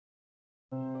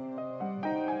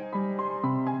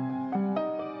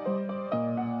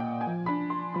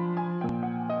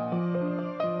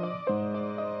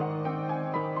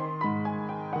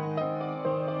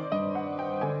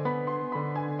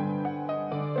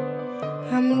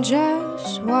I'm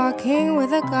just walking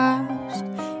with a ghost,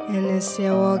 and it's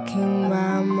still walking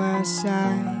by my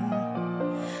side.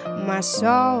 My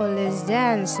soul is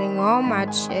dancing on my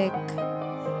cheek.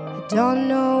 I don't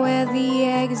know where the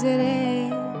exit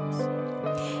is.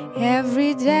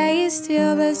 Every day is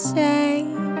still the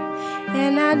same,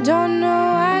 and I don't know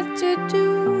what to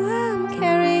do. I'm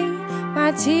carrying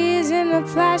my tears in a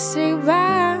plastic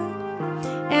bag,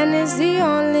 and it's the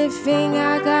only thing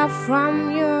I got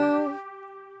from you.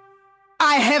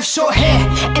 I have short hair,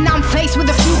 and I'm faced with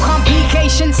a few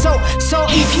complications. So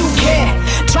if you care,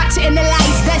 try to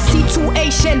analyze that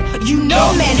situation. You know,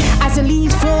 man, as the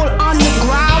leaves fall on the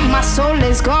ground, my soul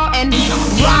is going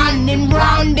round and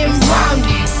round and round.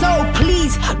 So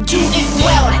please do it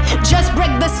well, just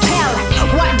break the spell.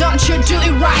 Why don't you do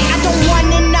it right? I don't want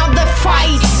another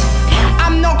fight.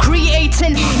 I'm not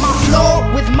creating my flow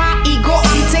with my ego.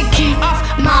 I'm taking off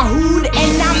my hood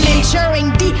and I'm entering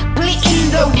deeply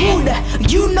in the wood.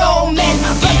 You know, man,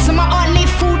 birds are my only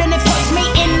food, and it puts me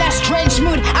in a strange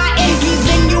mood. I am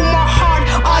giving you my heart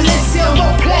on a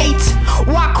silver plate.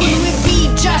 Why couldn't we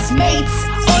be just mates?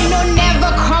 Oh no,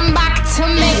 never come back to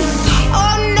me.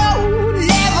 Oh no,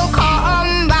 never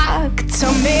come back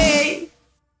to me.